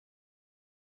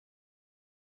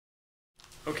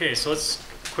Okay, so let's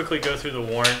quickly go through the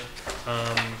warrant.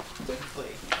 Quickly.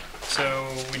 So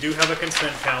we do have a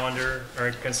consent calendar, or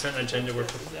a consent agenda. We're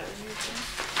Is that in your thing?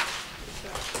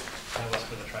 that was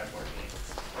for the tri-board meeting.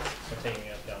 I'm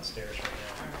taking it downstairs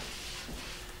right now.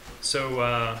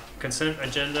 So consent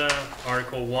agenda,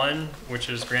 Article 1, which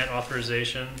is grant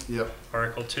authorization. Yep.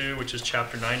 Article 2, which is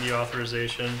Chapter 90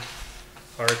 authorization.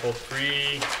 Article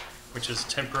 3, which is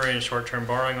temporary and short-term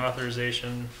borrowing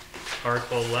authorization.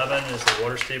 Article 11 is the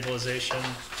water stabilization.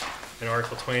 And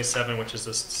Article 27, which is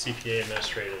the CPA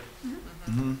administrative.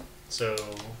 Mm-hmm. So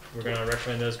we're going to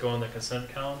recommend those go on the consent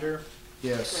calendar.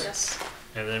 Yes. Yes.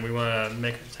 And then we want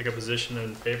to take a position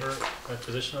in favor, a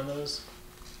position on those.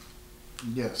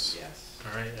 Yes. Yes.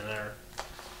 All right, and our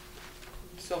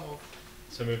So moved.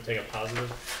 so move take a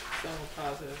positive. So moved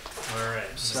positive. All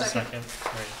right, Second.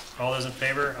 All right, all those in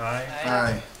favor? Aye.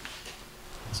 Aye.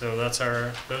 So that's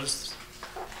our those.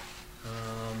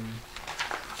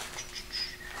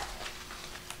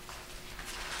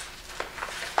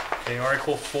 Okay,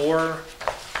 Article 4.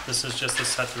 This is just to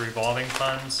set the revolving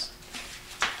funds.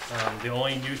 The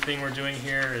only new thing we're doing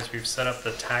here is we've set up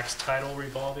the tax title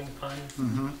revolving fund.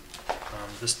 Mm-hmm.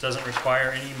 This doesn't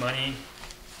require any money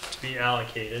to be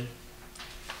allocated.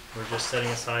 We're just setting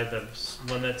aside the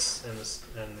limits and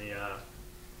the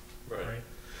Right.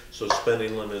 So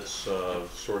spending limits,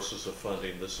 sources of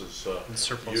funding, this is and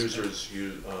surplus. users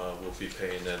will be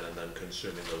paying in and then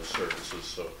consuming those services.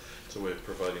 So it's a way of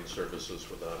providing services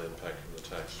without impacting the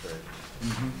tax rate.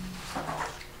 Mm-hmm.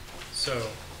 So,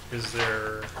 is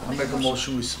there? I'll make a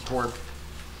motion, we support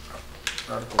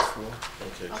Article 4.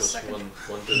 Okay, I'll just second.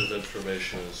 one bit of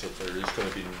information is that there is going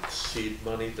to be seed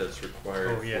money that's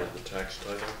required Oh, yeah. for the tax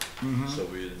title. Mm-hmm. So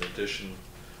in addition,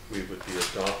 we would be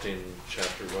adopting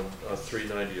Chapter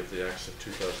 390 of the Acts of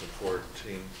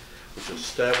 2014, which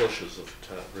establishes a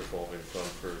revolving fund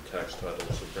for tax title.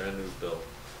 It's a brand new bill,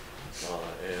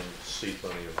 and seed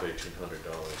money of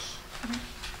 $1,800.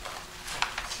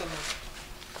 So moved.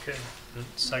 Okay,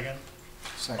 second. All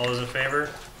Second. those in favor?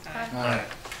 Aye. Aye.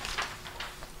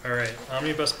 All right,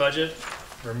 omnibus budget.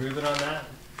 We're moving on that.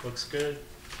 Looks good.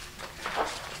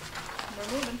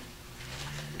 We're moving.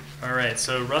 All right,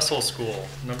 so Russell School,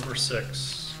 number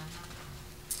 6.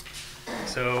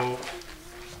 So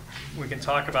we can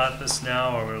talk about this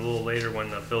now or a little later when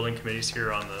the building committee's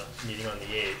here on the meeting on the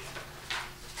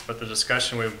 8th. But the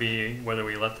discussion would be whether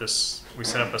we let this, we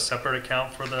set up a separate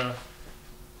account for the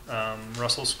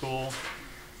Russell School,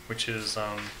 which is,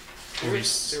 There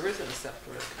isn't a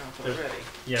separate account already.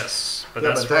 yes, but Yeah,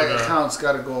 that's but for that the, account's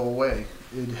got to go away.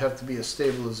 It'd have to be a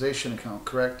stabilization account,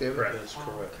 correct, David? correct. That's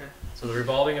Oh, correct. okay. So the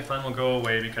revolving fund will go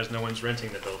away because no one's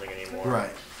renting the building anymore. Right.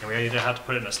 And we either have to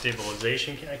put it in a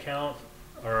stabilization account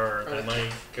or the money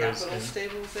goes Capital in.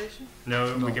 stabilization?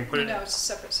 No, we No. can put it, No, it's a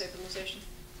separate stabilization.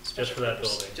 it's just for that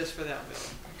building. Just for that building,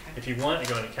 okay. If you want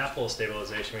to go into capital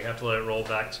stabilization, we have to let it roll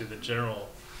back to the general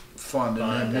Fund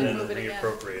fund and and then then move it again.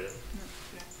 reappropriate it.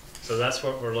 Yeah. So that's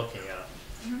what we're looking at.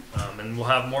 And we'll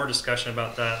have more discussion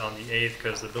about that on the 8th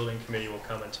because the building committee will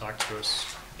come and talk to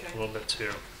us a Okay. little bit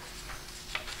too.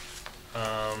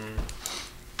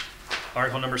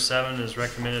 Article number 7 is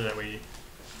recommended that we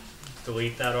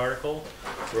delete that article.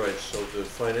 Right, so the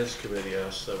Finance Committee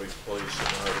asked that we place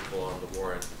an article on the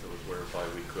warrant whereby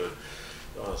we could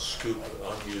scoop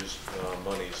unused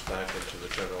monies back into the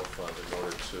general fund in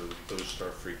order to boost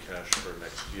our free cash for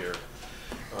next year.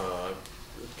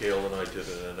 Gail and I did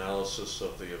an analysis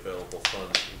of the available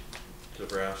funds,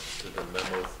 drafted a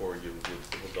memo for you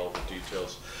with all the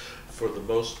details. For the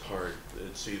most part,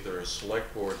 it's either a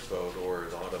select board vote or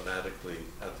it automatically,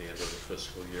 at the end of the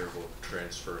fiscal year, will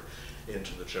transfer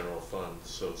into the general fund.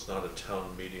 So it's not a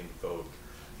town meeting vote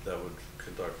that would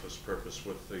conduct this purpose,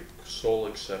 with the sole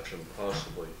exception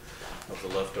possibly of the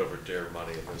leftover DARE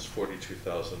money. And there's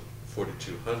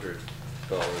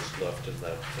 $42,200 left in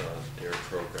that DARE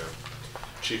program.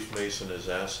 Chief Mason has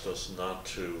asked us not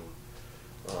to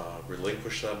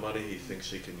relinquish that money. He thinks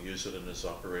he can use it in his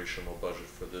operational budget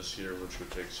for this year, which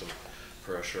would take some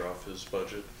pressure off his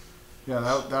budget.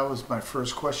 Yeah, that was my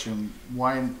first question.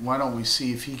 Why don't we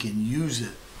see if he can use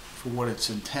it for what it's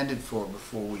intended for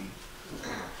before we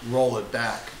roll it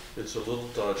back? It's a little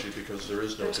dodgy because there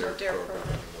is no There's no DARE DARE program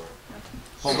program. anymore.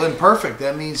 Well, then perfect.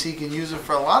 That means he can use it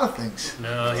for a lot of things.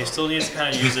 No, he still needs to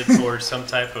kind of use it for some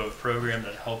type of program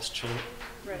that helps children,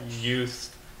 Right.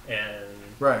 youth and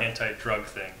Right. anti-drug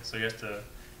thing. So you have to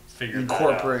figure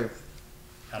Incorporate. that out.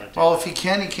 How to do Well, that. if he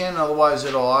can, he can. Otherwise,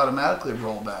 it'll automatically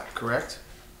roll back, correct?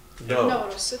 No, No,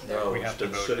 it'll sit there. no, We it's have to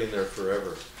been vote. sitting there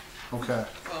forever. Okay.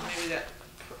 Well, maybe that,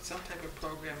 some type of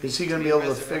program. Is he needs going to be able to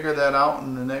resurrected. figure that out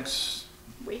in the next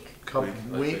Week. couple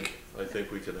I week? think I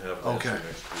think we can have an answer Okay.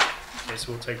 next week. Okay,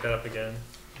 so we'll take that up again.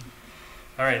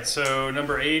 All right, so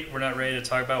number 8, we're not ready to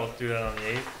talk about. We'll do that on the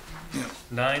 8th. Yeah.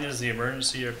 9 is the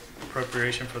emergency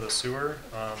appropriation for the sewer.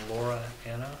 Laura,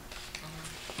 Anna.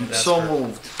 That's So for-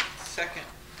 moved. Second.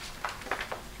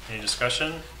 Any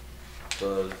discussion?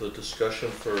 The discussion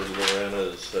for Lorena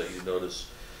is that you notice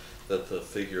that the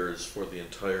figure is for the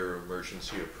entire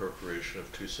emergency appropriation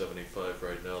of 275.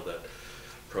 Right now, that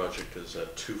project is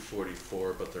at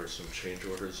 244, but there are some change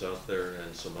orders out there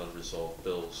and some unresolved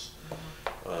bills.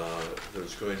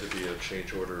 There's going to be a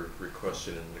change order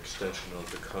requesting an extension of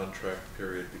the contract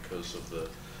period because of the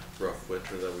rough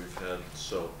winter that we've had.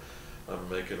 So I'm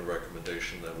making a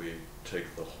recommendation that we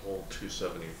take the whole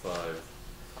 275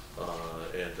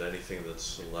 and anything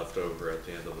that's left over at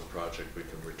the end of the project we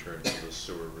can return to the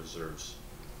sewer reserves.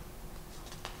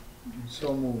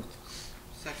 So moved.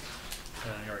 Second.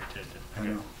 You already did. I Okay.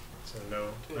 know. So no.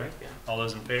 Do All it right. again. All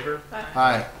those in favor?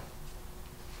 Aye.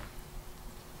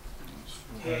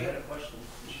 Hey, I got a question,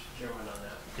 Mr. Chairman, on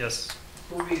that. Yes.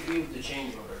 Who reviewed the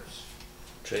change orders?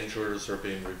 Change orders are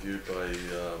being reviewed by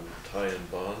Ty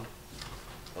and Bond,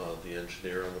 the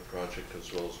engineer on the project,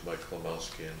 as well as Mike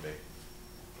Klimowski and me.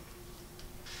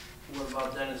 What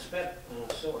about Dennis Beck in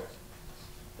the sewer?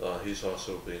 He's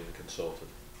also being consulted.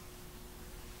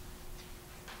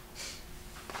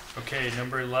 Okay,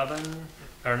 number 11,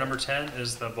 or number 10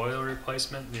 is the boiler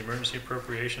replacement, the emergency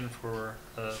appropriation for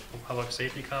the public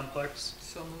safety complex.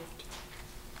 So moved.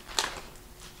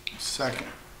 Second.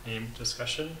 Any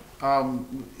discussion?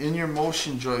 In your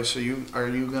motion, Joyce, are you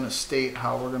gonna state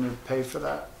how we're gonna pay for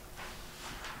that?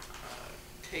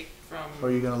 Take from Or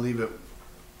are you gonna leave it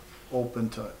open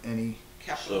to any,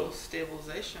 capital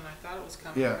stabilization, I thought it was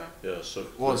coming Yeah. from. Yeah, so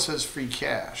well, it says free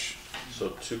cash. so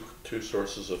two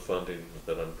sources of funding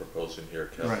that I'm proposing here: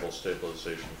 capital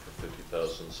stabilization for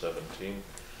 50,017,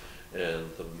 and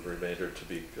the remainder to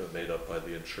be made up by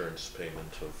the insurance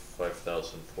payment of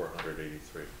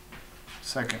 5,483.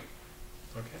 Second.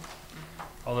 Okay.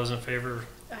 All those in favor?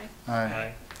 Aye.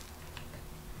 Aye.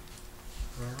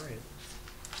 All right.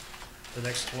 The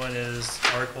next one is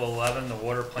Article 11, the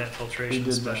water plant filtration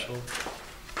did that. special.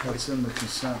 That's in the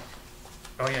consent.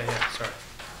 Oh, yeah, sorry.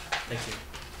 Thank you.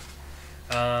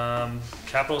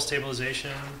 Capital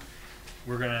stabilization,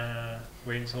 we're gonna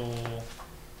wait until, do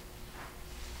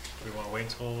we wanna wait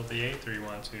until the 8th, or you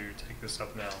want to take this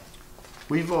up now?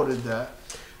 We voted that.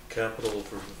 Capital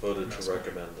voted That's to fine.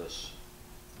 recommend this.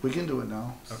 We can do it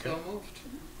now. Okay. So moved.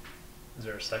 Is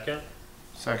there a second?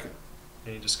 Second.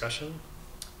 Any discussion?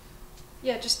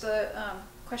 Yeah, just the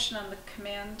question on the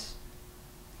command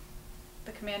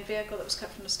vehicle that was cut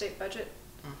from the state budget.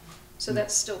 Mhm. So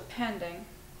that's still pending.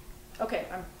 Okay,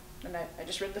 and I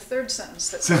just read the third sentence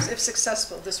that says, if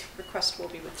successful, this request will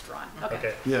be withdrawn. Okay,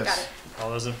 Okay. Yes. got it. All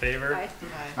those in favor? Aye.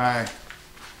 Aye. Aye.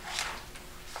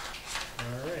 All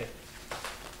right.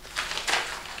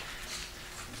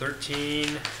 13,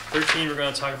 we're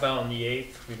gonna talk about on the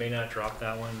 8th. We may not drop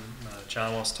that one.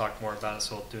 John wants to talk more about it,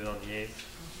 so we'll do it on the 8th.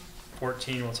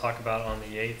 14, we'll talk about on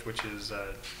the 8th, which is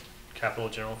capital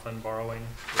general fund borrowing.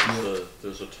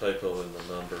 There's a typo in the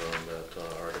number on that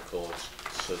article. It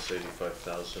says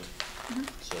 85,000.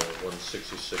 It's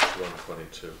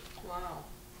 166,122. Wow.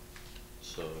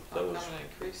 So How that come was, it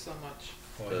increased so much?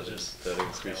 Well, that it's just- that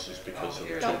increases because of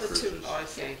here the it Oh, two the two. cruises. Oh, I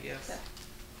see, yes. Yeah.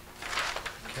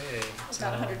 Okay. It's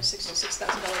not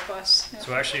 $166,000 plus. Yeah.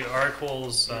 So actually,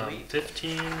 Articles Elite.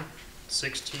 15,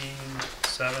 16,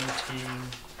 17,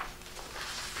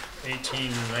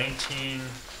 18, 19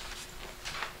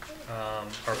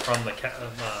 are from the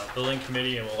building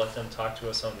committee, and we'll let them talk to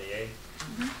us on the 8th.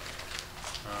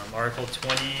 Article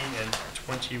 20 and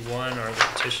 21 are the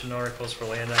petition articles for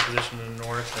land acquisition in the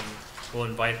north, and we'll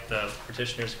invite the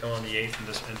petitioners to come on the 8th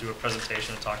and do a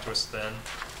presentation and talk to us then.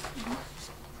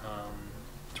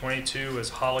 22 is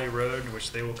Holly Road,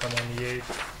 which they will come on the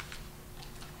 8th.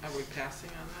 Are we passing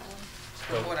on that one?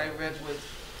 Well, From what I read was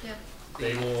Yeah.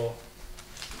 They will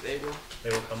they will,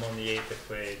 come on the 8th if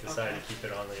we decide to Okay. keep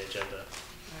it on the agenda. right,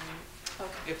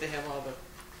 Okay. if they have all the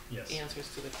Yes. answers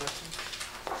to the questions.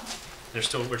 We're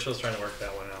still trying to work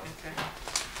that one out.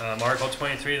 Okay. Article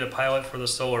 23, the pilot for the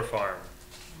solar farm.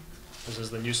 This is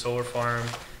the new solar farm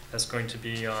that's going to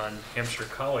be on Hampshire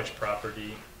College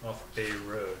property off Bay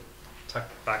Road,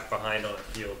 tucked back behind on a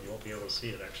field. You won't be able to see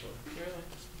it, actually.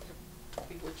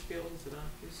 Really? Which field is it on?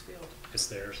 Whose field? It's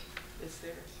theirs. Is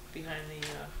theirs? Behind the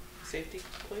safety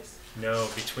place? No,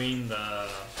 between the,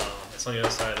 it's on the other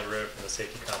side of the road from the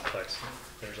safety complex.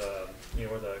 There's a,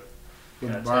 where the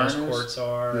Where the barn tennis is? courts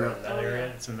are, Yeah. and that Oh, area.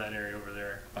 yeah. It's in that area over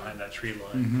there, behind that tree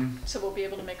line. Mm-hmm. So we'll be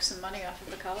able to make some money off of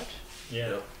the college? Yeah.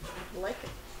 Yep. I like it.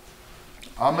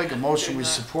 I'll make a motion, we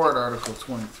They're not- support Article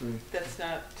 23. That's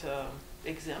not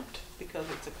exempt because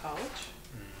it's a college?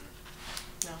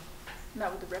 No.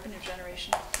 Not with the revenue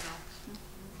generation. No.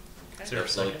 Is there a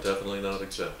Definitely, second? definitely not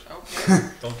exempt. Okay.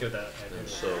 Don't give that. And idea.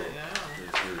 so,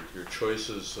 your choice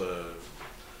is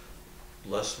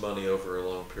less money over a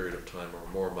long period of time or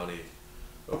more money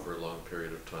over a long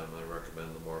period of time. I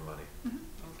recommend the more money.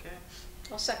 Okay.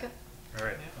 I'll second. All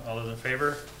right, all those in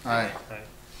favor? Aye.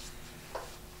 Aye.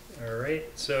 All right,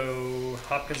 so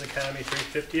Hopkins Academy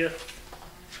 350th,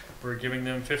 we're giving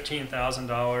them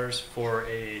 $15,000 for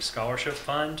a scholarship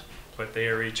fund, but they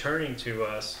are returning to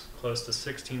us close to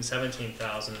 16,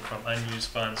 17,000 from unused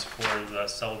funds for the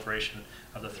celebration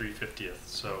of the 350th.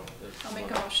 So I'll make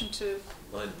a motion to,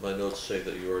 My notes say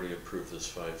that you already approved this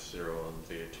 5-0 on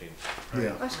the 18th.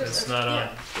 Yeah. I was gonna it's say, not on.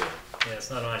 yeah. Yeah, Yeah,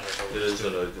 it's not on here. But it we'll just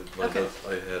is, do and it. Okay.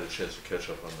 I had a chance to catch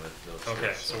up on my notes. Okay,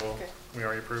 here, so we'll, Okay. we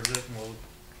already approved it, and we'll.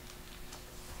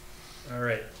 All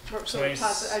right. So we're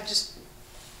positive,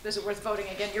 is it worth voting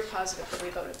again? You're positive that we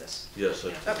voted this? Yes,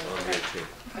 on the Okay.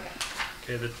 18th.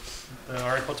 Okay. Okay, the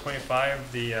Article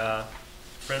 25, the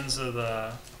Friends of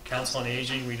the Council on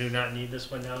Aging, we do not need this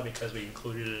one now because we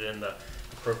included it in the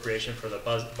appropriation for the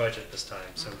budget this time,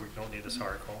 so we don't need this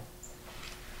article.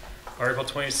 Article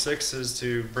 26 is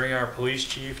to bring our police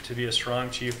chief to be a strong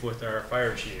chief with our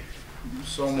fire chief.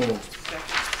 So moved.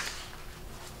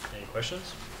 Second. Any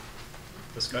questions?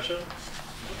 Discussion?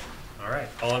 All right,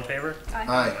 all in favor?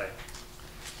 Aye.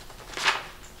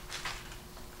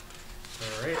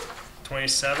 All right,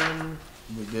 27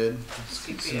 We did.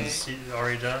 CPA. is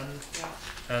already done. Yeah.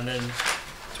 And then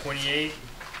 28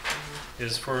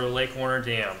 is for Lake Warner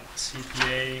Dam.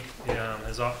 CPA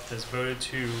has voted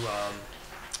to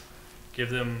give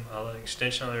them an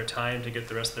extension on their time to get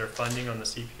the rest of their funding on the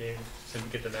CPA, to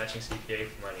get the matching CPA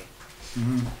money.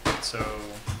 Mhm. So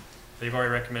they've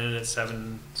already recommended it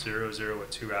 7-0-0 with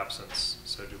 2 absents.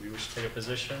 So do we wish to take a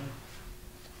position?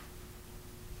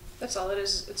 That's all it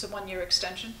is, it's a 1-year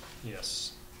extension?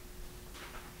 Yes.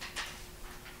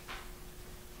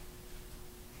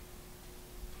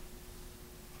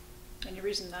 Any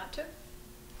reason not to?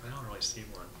 I don't really see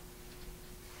one.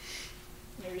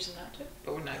 Any reason not to?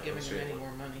 But we're not giving them any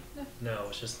more money. No,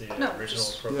 it's just the No, original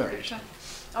just- appropriation.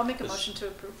 I'll make a This- motion to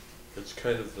approve. It's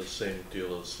kind of the same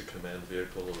deal as the command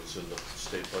vehicle that was in the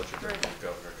state budget and Right. the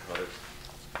governor cut it.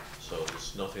 So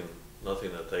it's nothing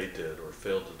that they did or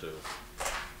failed to do.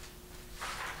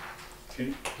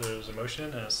 Okay, there's a motion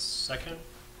and a second.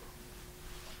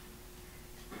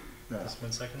 Yeah, This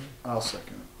one second. I'll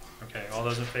second Okay, all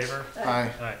those in favor? it.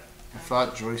 Aye. Aye. I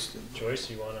thought Joyce did. Joyce,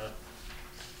 you wanna?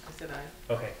 I said aye.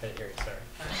 Okay, I didn't hear you, sorry.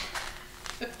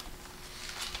 Aye.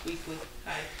 Weekly.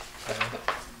 Aye.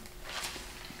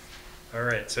 All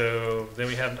right, so then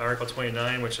we have Article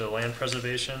 29, which is land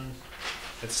preservation.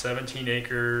 It's 17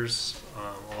 acres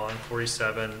along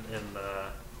 47 in the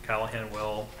Callahan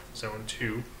Well Zone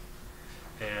 2.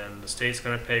 And the state's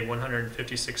gonna pay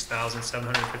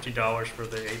 $156,750 for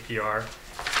the APR.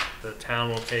 The town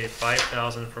will pay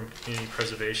 $5,000 from community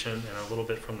preservation and a little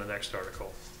bit from the next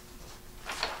article.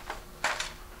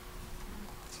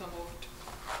 So moved.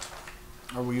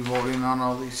 Are we voting on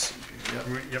all these? Yep.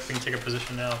 Yep, we can take a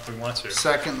position now if we want to.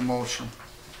 Second the motion.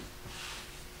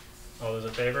 All those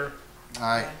in favor?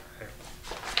 Aye.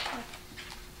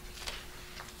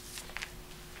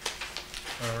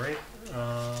 All right,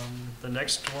 the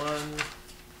next one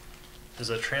is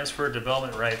a transfer of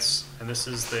development rights, and this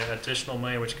is the additional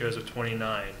money which goes with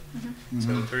 29. So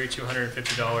Mhm.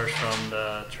 $3,250 from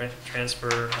the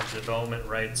transfer of development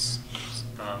rights,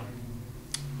 what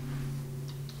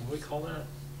do we call that?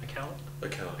 Account?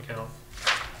 Account. Account.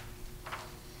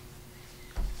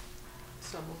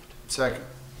 So moved. Second.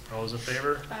 All those in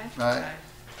favor? Aye. Aye.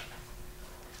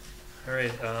 All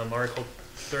right, Article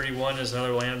 31 is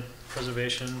another land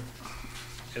preservation.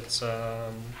 It's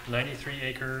 93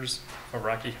 acres of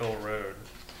Rocky Hill Road.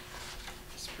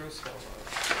 Spruce Hill Road.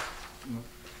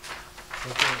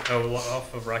 Oh,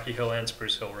 off of Rocky Hill and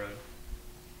Spruce Hill Road.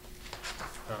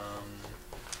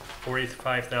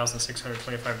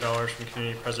 $45,625 from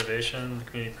Community Preservation. The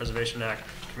Community Preservation Act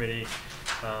Committee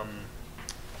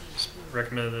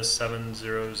recommended this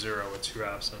 7-0-0 with 2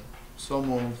 absent. So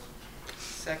moved.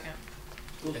 Second.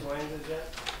 Whose land is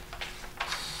that?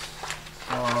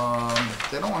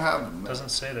 They don't have them. Doesn't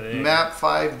say the name. Map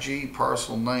 5G,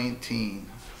 parcel 19.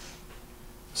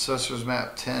 Assessors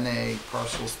map 10A,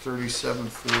 parcels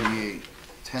 3748.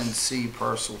 10C,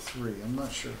 parcel 3. I'm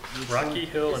not sure. Which one? Rocky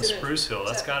Hill and Is it a- Spruce Hill.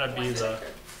 That's gotta be One the. acre.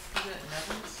 Is it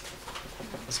Nevins?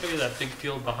 That's gotta be that big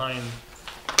field behind,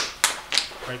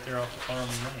 right there off the farm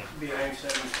lane. Behind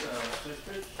Seven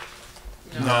Sisters?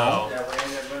 No. That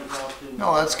land that runs out to.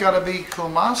 No, that's gotta be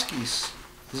Klomoski's,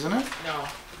 isn't it? No,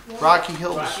 Rocky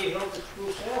Hills. Rocky Hill to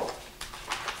Spruce Hill.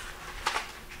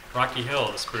 Rocky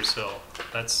Hill is Spruce Hill.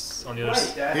 That's on the other Right,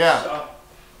 side. that's Yeah. up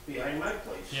behind my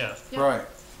place. Yeah, Yeah. Right.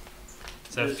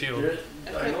 is that field?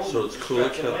 I know So it's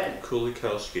stretch of land.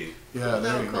 Kulikowski Yeah,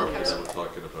 there you go. that we're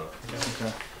talking about.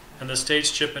 Okay. And the state's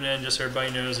chipping in, just so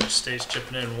everybody knows, the state's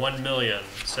chipping in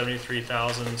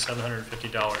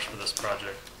 $1,073,750 for this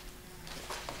project.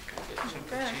 get chunk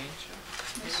of Okay. change.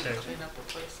 Okay. Clean up a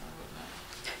place, I would not.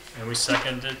 And we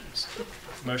seconded,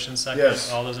 motion second, Yes.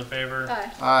 all those in favor?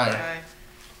 Aye. Aye.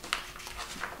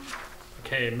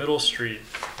 Okay, Middle Street,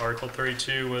 Article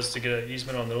 32 was to get an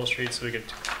easement on Middle Street so we could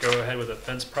go ahead with a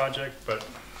fence project, but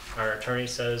our attorney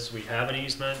says we have an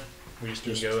easement, we just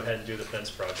need to go ahead and do the fence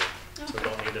project, so we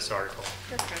don't need this article.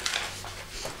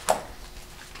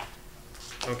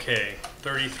 Okay,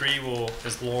 33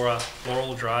 is Laurel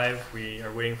Drive. We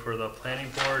are waiting for the planning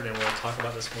board, and we'll talk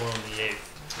about this more on the 8th.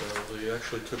 Well, we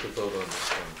actually took a vote on this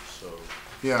one, so,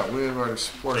 Yeah, we've already They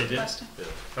supported did? it. Last time. yeah.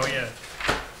 Oh, yeah.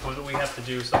 Well, we have to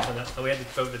do something, we had to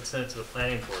vote to send it to the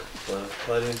planning board. The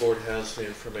planning board has the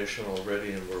information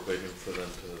already, and we're waiting for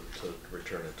them to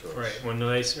return it to us. Right, when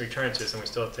they return it to us, then we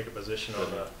still have to take a position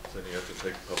on that. Then you have to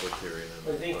take a public hearing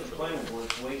and. I think the planning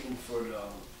board's waiting for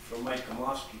Mike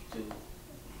Komosky to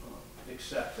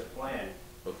accept the plan,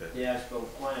 Okay. the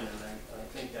as-built plan, and I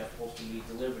think that's supposed to be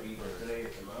delivered either today or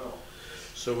tomorrow.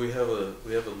 So we have a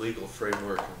legal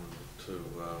framework to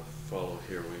follow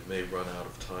here. We may run out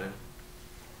of time.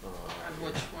 On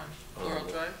which one? Laurel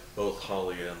Drive? Both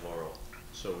Holly and Laurel.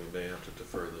 So we may have to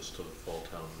defer this to the fall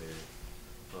town meeting,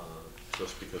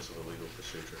 just because of the legal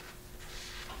procedure.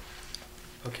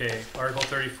 Okay, Article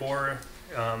 34,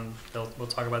 we'll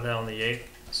talk about that on the 8th.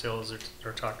 Sales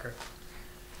or talker,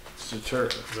 It's a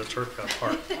turkey. the turf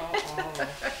part. Oh,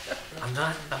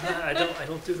 I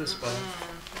don't do this well.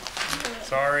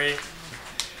 Sorry.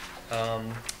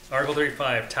 Article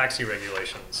 35, taxi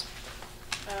regulations.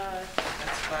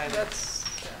 that's fine. That's,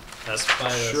 That's by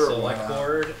the Sure, why select not?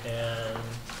 board and.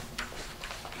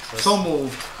 So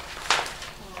moved.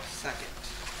 Second.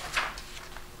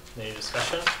 Any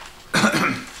discussion?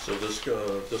 So this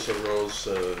arose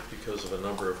because of a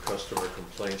number of customer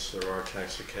complaints. There are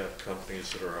taxi cab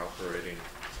companies that are operating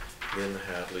in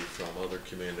Hadley from other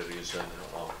communities and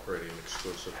operating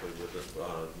exclusively within,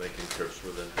 making trips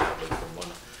within Hadley from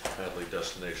one Hadley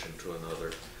destination to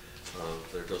another.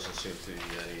 There doesn't seem to be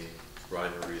any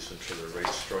rhyme or reason to the rate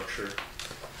structure.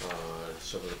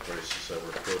 Some of the prices that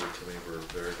were quoted to me were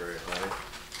very, very high.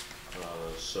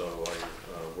 So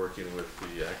working with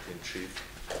the acting chief,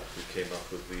 we came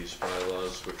up with these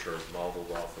bylaws, which are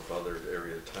modeled off of other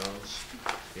area towns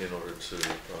in order to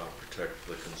protect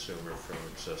the consumer from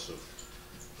excessive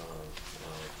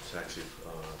taxi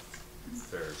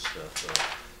fares that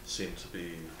seem to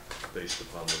be based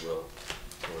upon the will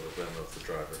or the whim of the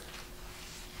driver.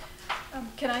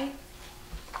 can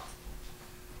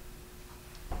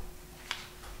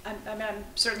I'm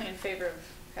certainly in favor of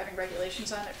having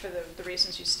regulations on it for the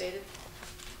reasons you stated,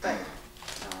 but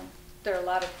there are a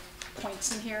lot of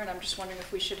points in here, and I'm just wondering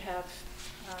if we should have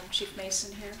Chief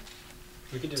Mason here.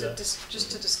 We could do to that.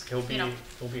 Just to discuss, He'll be you know,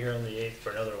 here on the 8th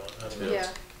for another one. I don't know. yeah.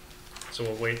 So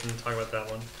we'll wait and talk about that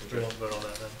one. We Okay. won't vote on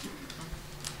that then.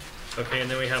 Okay,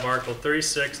 and then we have Article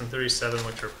 36 and 37,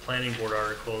 which are planning board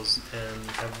articles, and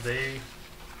they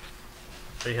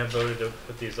have voted to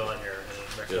put these on here and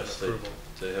recommend Yes, approval.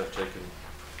 they have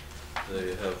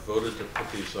voted to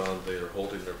put these on. They are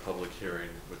holding their public hearing,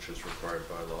 which is required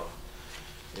by law.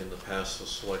 In the past, the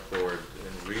select board,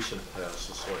 in recent past,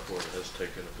 the select board has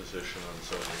taken a position on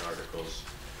zoning articles.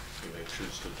 You may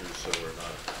choose to do so or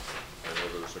not. I know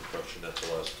there was a question at the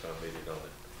last town meeting on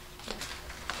it.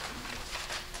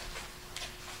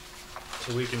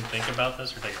 So we can think about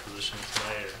this or take a position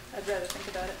tonight, or? I'd rather think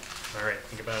about it. All right,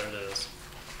 think about it as.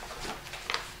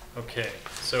 Okay,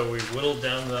 so we whittled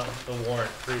down the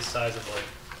warrant pretty sizably.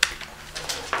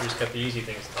 We just got the easy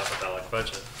things to talk about, like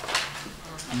budget.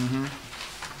 Mm-hmm.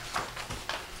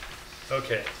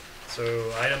 Okay,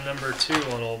 so item number 2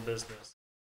 on old business.